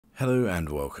Hello and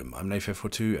welcome, I'm Nemo,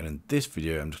 and in this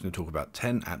video I'm just going to talk about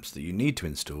 10 apps that you need to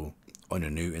install on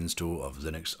your new install of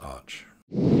Linux Arch.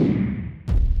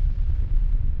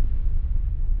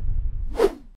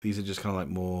 These are just kind of like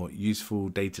more useful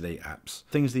day-to-day apps.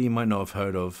 Things that you might not have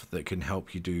heard of that can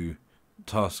help you do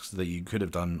tasks that you could have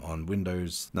done on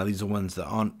Windows. Now these are ones that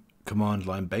aren't command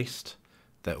line based,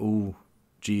 they're all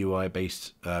GUI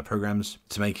based programs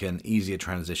to make an easier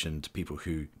transition to people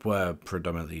who were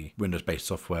predominantly Windows based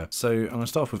software. So I'm going to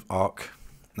start off with Arch.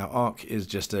 Now Arch is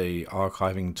just a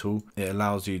archiving tool. It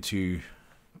allows you to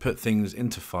put things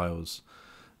into files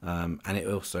and it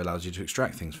also allows you to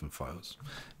extract things from files.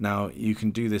 Now you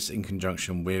can do this in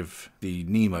conjunction with the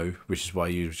Nemo, which is what I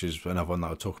use, which is another one that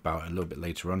I'll talk about a little bit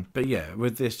later on. But yeah,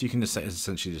 with this you can just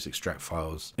essentially just extract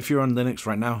files. If you're on Linux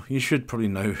right now, you should probably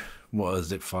know what a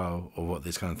zip file or what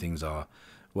these kind of things are,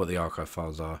 what the archive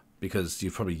files are, because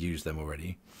you've probably used them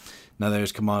already. Now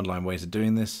there's command line ways of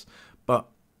doing this, but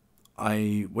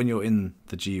when you're in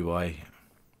the GUI,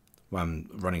 well, I'm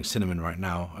running Cinnamon right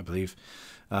now, I believe.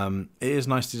 It is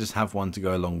nice to just have one to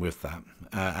go along with that,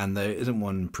 and there isn't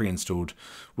one pre-installed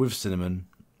with Cinnamon,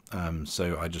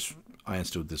 so I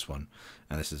installed this one,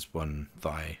 and this is one that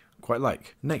I quite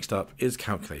like. Next up is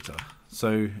Calculator.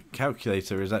 So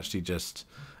Calculator is actually just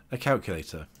a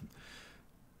calculator.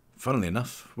 Funnily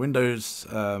enough, Windows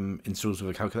installs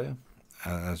with a calculator,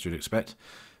 as you'd expect.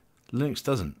 Linux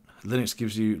doesn't. Linux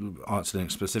gives you, Arch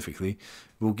Linux specifically,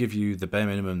 will give you the bare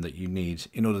minimum that you need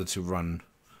in order to run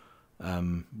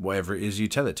whatever it is you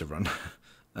tell it to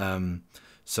run.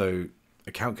 So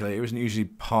a calculator isn't usually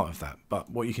part of that, but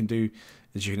what you can do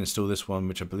is you can install this one,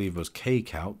 which I believe was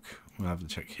KCalc. We'll have to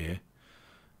check here.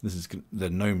 This is the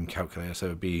GNOME calculator, so it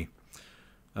would be,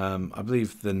 I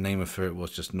believe the name for it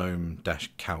was just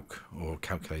GNOME-calc or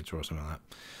calculator or something like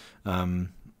that.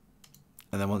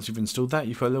 And then once you've installed that,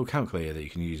 you've got a little calculator that you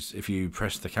can use. If you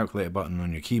press the calculator button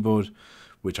on your keyboard,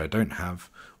 which I don't have,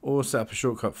 or set up a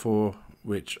shortcut for,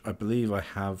 which I believe I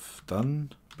have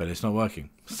done, but it's not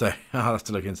working. So I'll have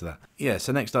to look into that. Yeah,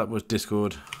 so next up was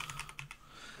Discord.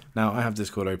 Now I have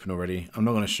Discord open already. I'm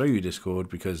not going to show you Discord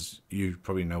because you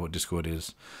probably know what Discord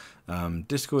is.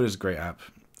 Discord is a great app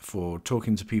for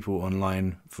talking to people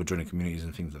online, for joining communities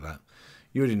and things like that.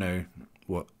 You already know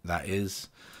what that is.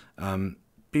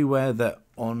 Beware that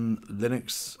on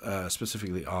Linux,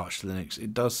 specifically Arch Linux,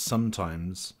 it does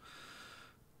sometimes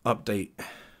update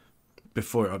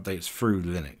before it updates through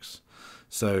Linux.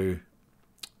 So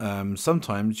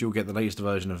sometimes you'll get the latest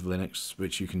version of Linux,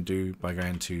 which you can do by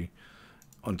going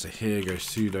onto here, go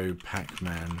sudo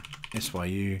pacman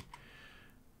syu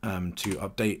to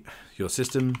update your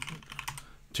system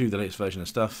to the latest version of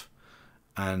stuff,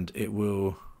 and it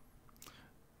will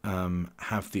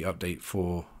have the update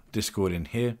for Discord in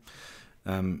here,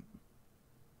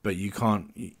 but you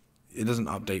can't, it doesn't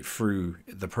update through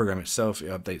the program itself, it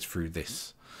updates through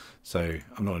this. So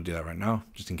I'm not going to do that right now,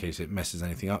 just in case it messes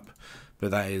anything up,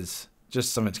 but that is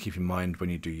just something to keep in mind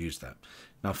when you do use that.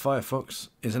 Now Firefox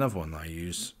is another one that I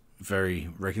use very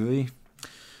regularly.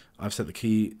 I've set the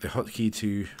hotkey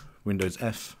to Windows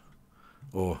F,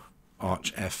 or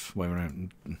Arch F,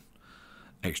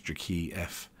 extra key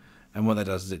F, and what that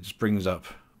does is it just brings up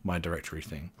my directory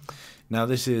thing. Now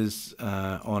this is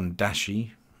on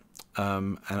Dashi,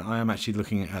 and I am actually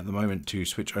looking at the moment to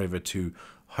switch over to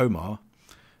Homar,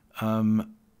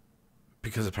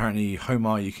 because apparently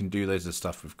Homar you can do loads of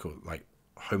stuff with like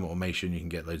home automation. You can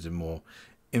get loads of more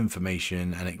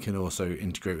information, and it can also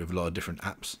integrate with a lot of different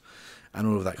apps, and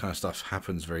all of that kind of stuff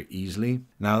happens very easily.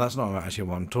 Now that's not actually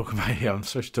what I'm talking about here. I'm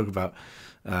supposed to talk about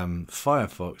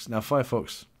Firefox. Now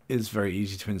Firefox is very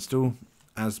easy to install,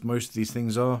 as most of these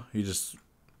things are. You just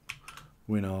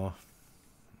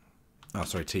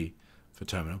T for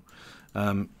terminal,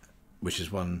 which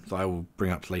is one that I will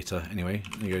bring up later anyway.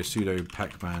 And you go sudo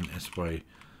pacman s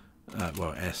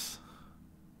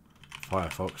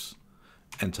Firefox,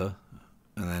 enter,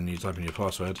 and then you type in your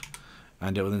password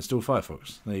and it will install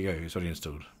Firefox. There you go, it's already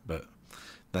installed. But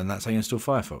then that's how you install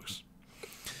Firefox.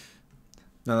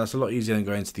 Now that's a lot easier than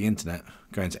going to the internet,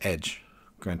 going to Edge,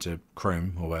 going to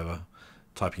Chrome or whatever,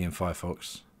 typing in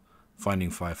Firefox,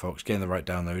 finding Firefox, getting the right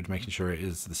download, making sure it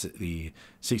is the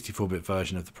 64-bit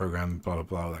version of the program, blah blah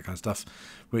blah, all that kind of stuff,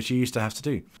 which you used to have to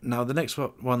do. Now the next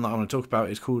one that I want to talk about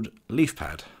is called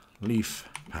Leafpad.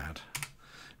 Leafpad.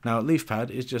 Now Leafpad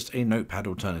is just a notepad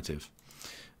alternative.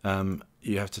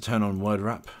 You have to turn on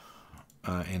WordWrap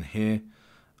in here.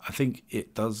 I think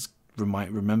it does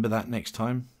might remember that next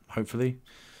time, hopefully.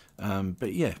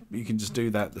 But yeah, you can just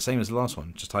do that the same as the last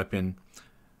one. Just type in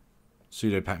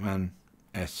sudo pacman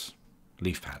s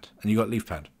Leafpad, and you got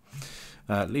Leafpad.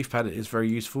 Leafpad is very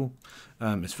useful.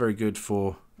 It's very good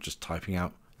for just typing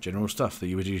out general stuff that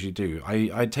you would usually do.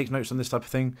 I take notes on this type of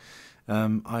thing.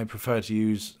 I prefer to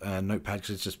use Notepad because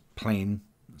it's just plain.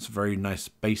 It's a very nice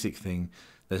basic thing.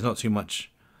 There's not too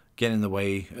much getting in the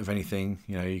way of anything.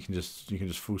 You know, you can just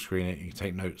full screen it. You can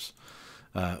take notes,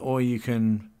 or you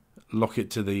can lock it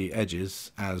to the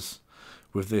edges. As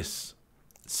with this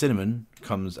Cinnamon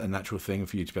comes a natural thing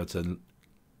for you to be able to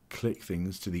click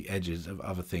things to the edges of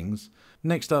other things.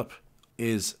 Next up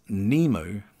is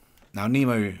Nemo. Now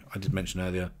Nemo, I did mention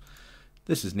earlier,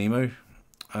 this is Nemo.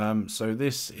 So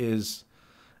this is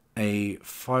a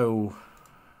file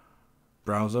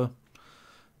browser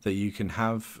that you can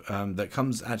have that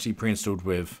comes actually pre-installed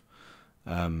with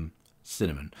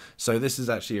Cinnamon. So this is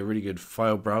actually a really good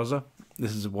file browser.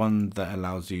 This is one that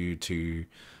allows you to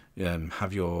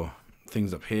have your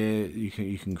things up here.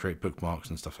 You can create bookmarks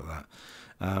and stuff like that,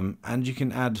 and you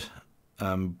can add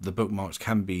the bookmarks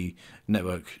can be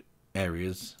network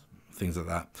areas, things like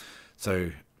that.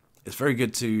 So it's very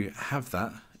good to have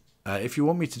that. If you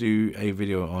want me to do a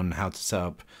video on how to set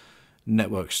up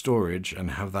network storage and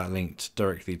have that linked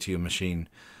directly to your machine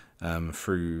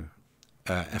through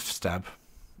fstab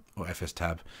or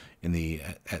fstab in the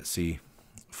etc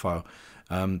file,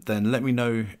 then let me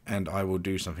know and I will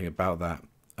do something about that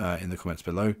in the comments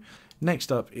below.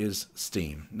 Next up is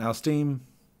Steam. Now Steam,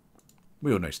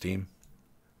 we all know Steam.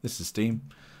 This is Steam.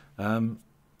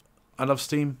 I love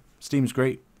Steam. Steam's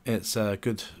great. It's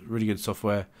good, really good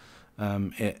software.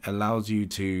 It allows you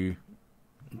to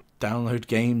download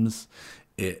games.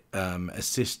 It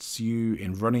assists you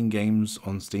in running games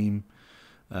on Steam,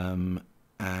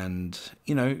 and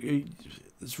you know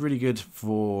it's really good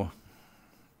for.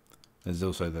 There's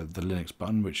also the Linux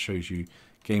button, which shows you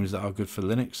games that are good for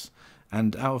Linux.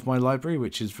 And out of my library,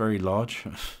 which is very large,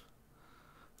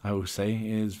 I will say it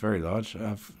is very large. I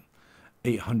have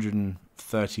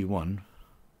 831.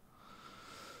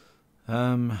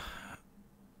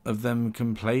 Of them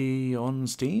can play on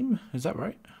Steam. Is that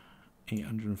right?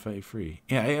 833.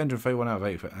 Yeah, 831 out of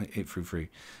 833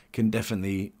 can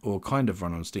definitely or kind of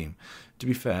run on Steam. To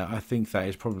be fair, I think that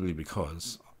is probably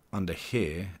because under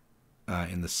here,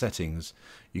 in the settings,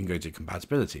 you can go to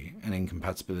compatibility, and in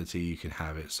compatibility you can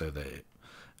have it so that it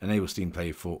enables Steam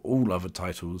Play for all other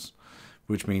titles,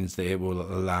 which means that it will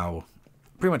allow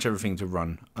pretty much everything to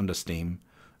run under Steam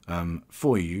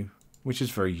for you, which is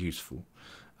very useful.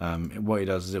 What it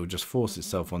does is it will just force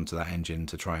itself onto that engine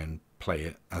to try and play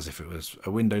it as if it was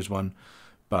a Windows one,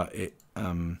 but it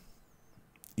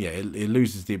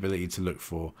loses the ability to look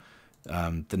for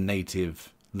the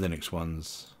native Linux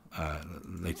ones,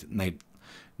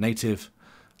 native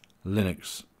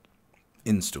Linux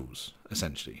installs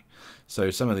essentially. So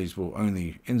some of these will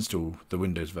only install the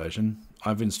Windows version.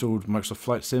 I've installed Microsoft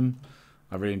Flight Sim.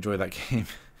 I really enjoy that game.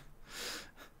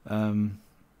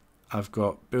 I've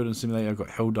got Building Simulator, I've got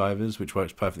Helldivers, which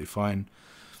works perfectly fine.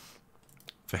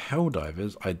 For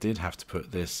Helldivers, I did have to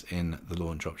put this in the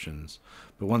launch options,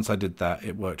 but once I did that,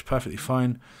 it worked perfectly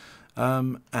fine.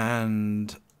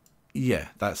 And yeah,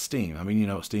 that's Steam. I mean, you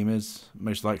know what Steam is,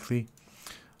 most likely,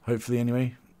 hopefully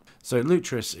anyway. So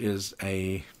Lutris is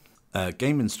a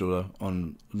game installer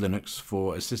on Linux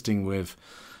for assisting with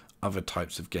other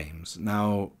types of games.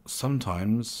 Now,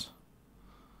 sometimes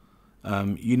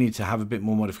you need to have a bit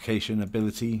more modification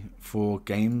ability for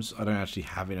games. I don't actually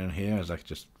have it in here, as I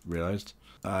just realized.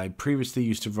 I previously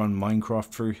used to run Minecraft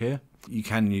through here. You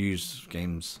can use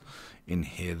games in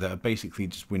here that are basically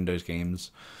just Windows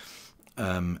games,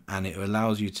 and it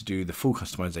allows you to do the full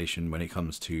customization when it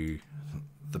comes to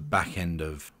the back end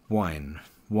of Wine.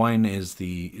 Wine is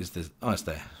it's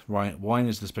there. Right, Wine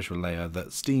is the special layer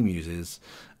that Steam uses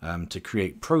to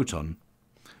create Proton.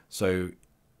 So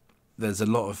there's a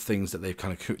lot of things that they've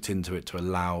kind of cooked into it to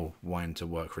allow Wine to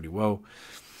work really well.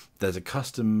 There's a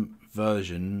custom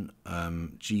version,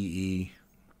 GE,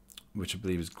 which I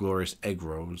believe is Glorious Egg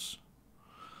Rolls,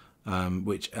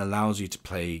 which allows you to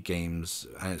play games,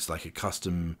 and it's like a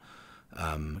custom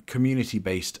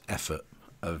community-based effort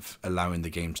of allowing the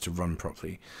games to run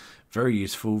properly. Very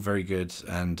useful, very good,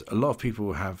 and a lot of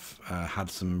people have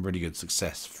had some really good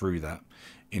success through that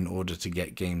in order to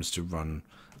get games to run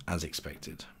as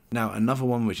expected. Now, another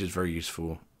one which is very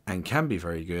useful and can be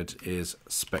very good is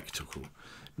Spectacle.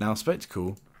 Now,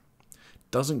 Spectacle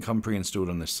doesn't come pre-installed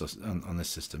on this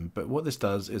system, but what this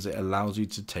does is it allows you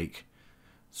to take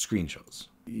screenshots.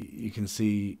 You can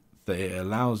see that it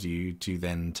allows you to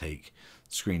then take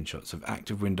screenshots of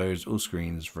active windows, all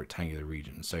screens, rectangular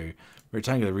region. So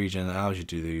rectangular region allows you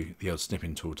to do the old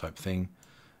snipping tool type thing.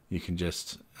 You can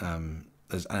just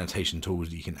there's annotation tools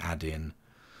that you can add in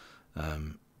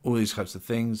all these types of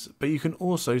things. But you can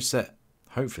also set,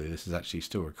 hopefully this is actually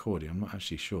still recording, I'm not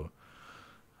actually sure.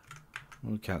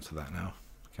 We'll cancel that now.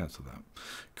 Cancel that.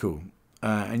 Cool.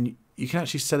 And you can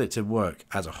actually set it to work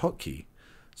as a hotkey.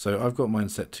 So I've got mine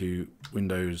set to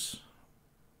Windows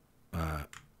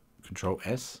Control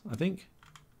S, I think.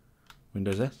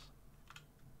 Windows S.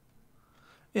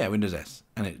 Yeah, Windows S.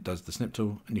 And it does the snip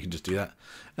tool, and you can just do that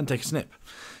and take a snip.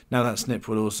 Now that snip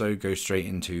will also go straight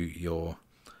into your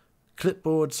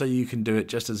clipboard, so you can do it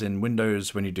just as in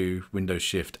Windows when you do Windows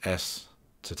Shift S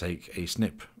to take a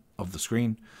snip of the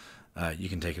screen. You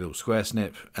can take a little square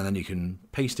snip, and then you can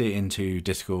paste it into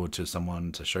Discord to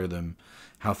someone to show them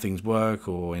how things work,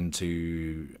 or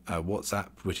into WhatsApp,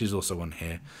 which is also on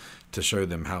here, to show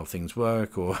them how things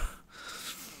work, or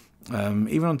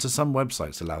even onto some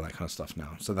websites allow that kind of stuff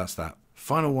now. So that's that.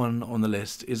 Final one on the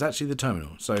list is actually the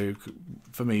terminal. So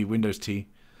for me, Windows T,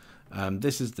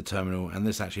 this is the terminal, and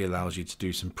this actually allows you to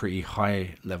do some pretty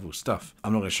high level stuff.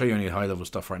 I'm not going to show you any high level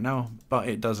stuff right now, but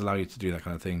it does allow you to do that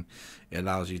kind of thing. It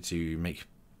allows you to make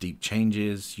deep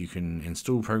changes. You can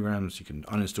install programs, you can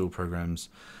uninstall programs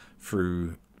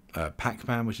through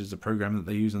Pacman, which is the program that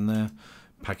they use on there.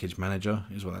 Package Manager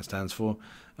is what that stands for.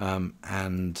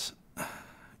 And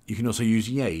you can also use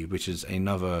Yay, which is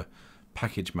another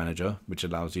package manager, which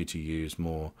allows you to use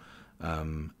more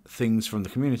things from the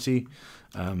community.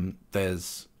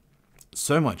 There's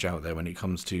so much out there when it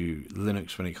comes to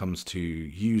Linux, when it comes to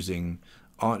using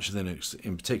Arch Linux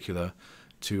in particular,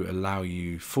 to allow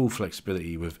you full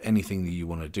flexibility with anything that you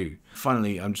want to do.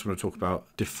 Finally, I'm just going to talk about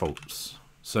defaults.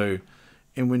 So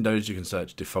in Windows, you can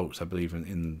search defaults, I believe,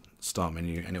 in Start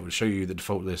menu, and it will show you the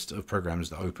default list of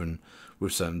programs that open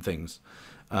with certain things.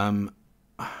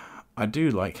 I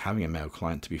do like having a mail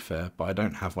client, to be fair, but I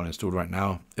don't have one installed right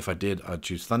now. If I did, I'd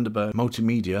choose Thunderbird.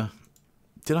 Multimedia.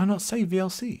 Did I not say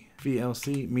VLC?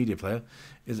 VLC Media Player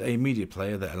is a media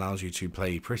player that allows you to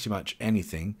play pretty much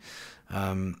anything,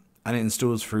 and it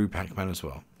installs through Pacman as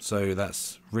well. So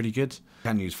that's really good.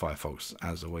 You can use Firefox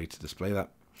as a way to display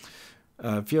that.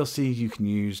 VLC you can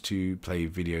use to play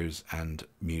videos and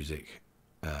music,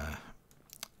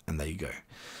 and there you go.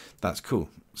 That's cool.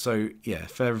 So yeah,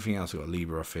 for everything else, we've got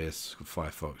LibreOffice,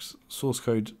 Firefox, source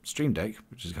code, Stream Deck,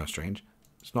 which is kind of strange.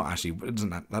 It's not actually,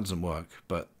 that doesn't work,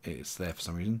 but it's there for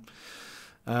some reason.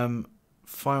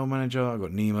 File Manager, I've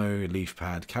got Nemo,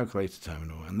 Leafpad, Calculator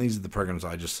Terminal, and these are the programs that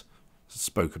I just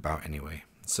spoke about anyway.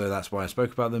 So that's why I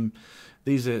spoke about them.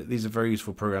 These are very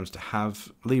useful programs to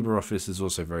have. LibreOffice is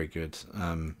also very good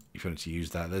if you want to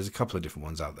use that. There's a couple of different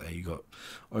ones out there. You've got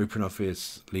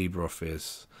OpenOffice,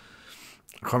 LibreOffice.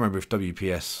 I can't remember if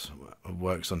WPS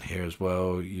works on here as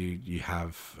well. You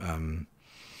have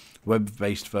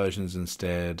web-based versions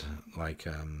instead, like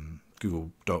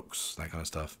Google Docs, that kind of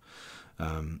stuff.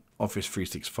 Office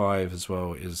 365 as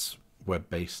well is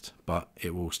web-based, but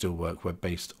it will still work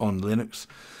web-based on Linux.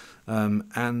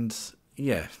 And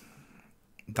yeah,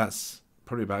 that's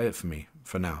probably about it for me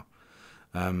for now.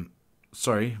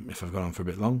 Sorry if I've gone on for a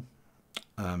bit long.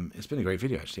 It's been a great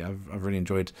video, actually. I've really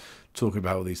enjoyed talking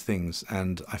about all these things,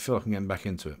 and I feel like I'm getting back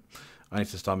into it. I need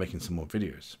to start making some more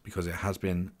videos, because it has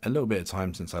been a little bit of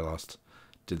time since I last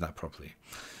did that properly.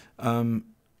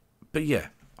 But yeah,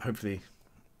 hopefully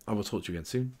I will talk to you again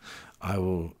soon. I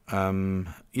will,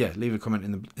 yeah, leave a comment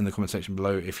in the comment section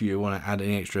below if you want to add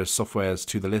any extra softwares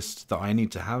to the list that I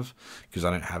need to have, because I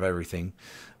don't have everything.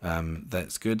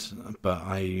 That's good, but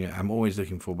I am always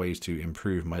looking for ways to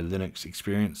improve my Linux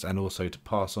experience, and also to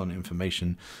pass on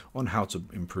information on how to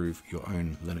improve your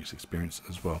own Linux experience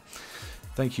as well.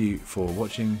 Thank you for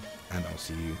watching, and I'll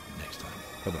see you next time.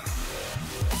 Bye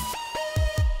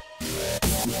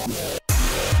bye.